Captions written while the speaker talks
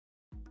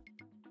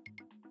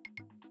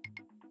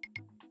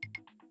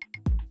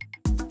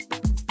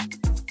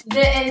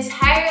The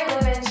entire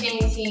Live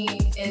Unchained team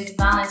is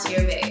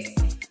volunteer-based.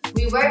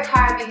 We work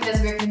hard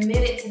because we're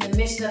committed to the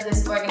mission of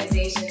this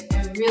organization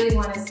and really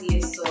want to see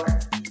it soar.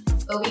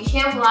 But we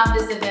can't pull off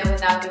this event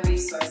without the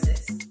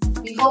resources.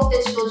 We hope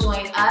that you'll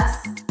join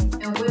us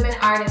and women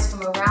artists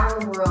from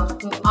around the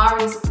world who've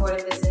already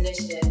supported this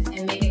initiative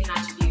and make a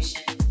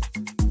contribution.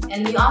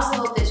 And we also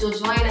hope that you'll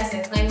join us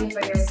in claiming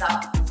for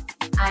yourself,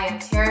 I am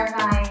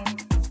terrifying,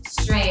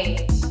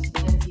 strange,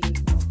 and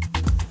beautiful.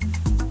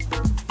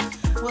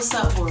 What's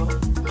up, world?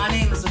 My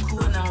name is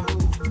Akua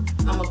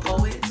Naru. I'm a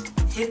poet,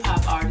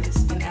 hip-hop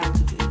artist, and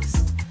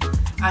activist.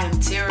 I am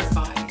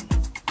terrifying,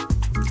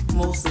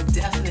 most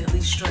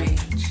definitely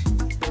strange,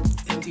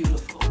 and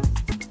beautiful.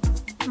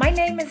 My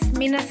name is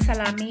Mina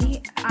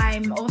Salami.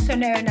 I'm also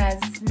known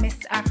as Miss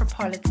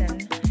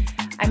Afropolitan.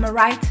 I'm a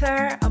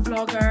writer, a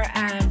blogger,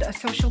 and a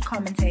social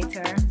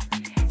commentator.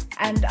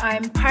 And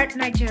I'm part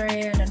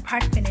Nigerian and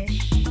part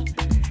Finnish.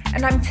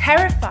 And I'm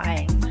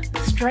terrifying,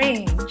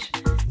 strange,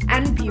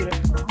 and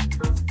beautiful.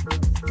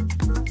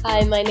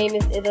 Hi, my name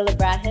is Idil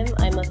Ibrahim.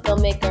 I'm a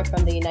filmmaker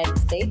from the United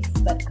States,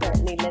 but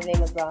currently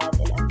living abroad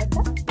in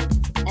Africa.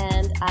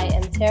 And I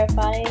am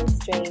terrifying,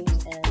 strange,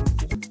 and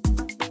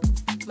beautiful.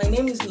 My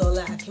name is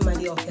Lola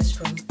Akimadi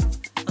Orchestrum.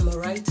 I'm a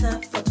writer,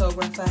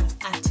 photographer,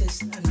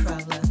 artist, and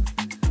traveler.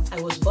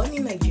 I was born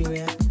in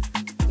Nigeria,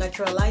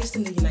 naturalized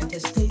in the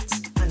United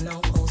States, and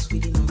now call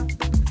Sweden home.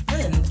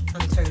 And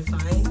I'm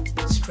terrifying,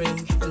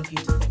 strange, and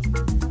beautiful.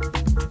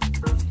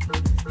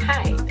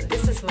 Hi,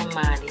 this is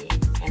Mamadi,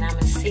 and I'm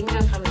a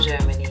singer from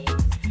Germany,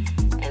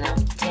 and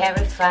I'm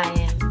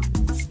terrifying,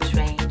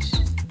 strange,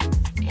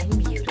 and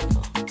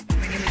beautiful.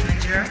 My name is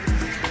Manjira.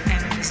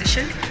 I'm a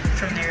musician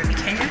from Nairobi,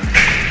 Kenya,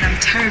 and I'm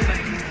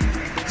terrifying,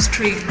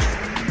 strange,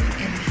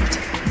 and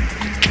beautiful.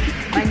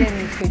 My name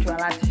is Pedro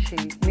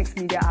Alatishi, mixed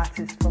media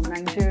artist from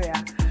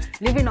Nigeria.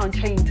 Living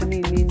Unchained to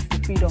me means the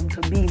freedom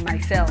to be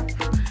myself.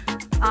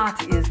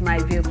 Art is my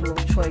vehicle of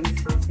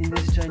choice in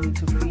this journey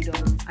to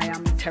freedom. I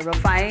am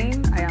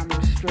terrifying, I am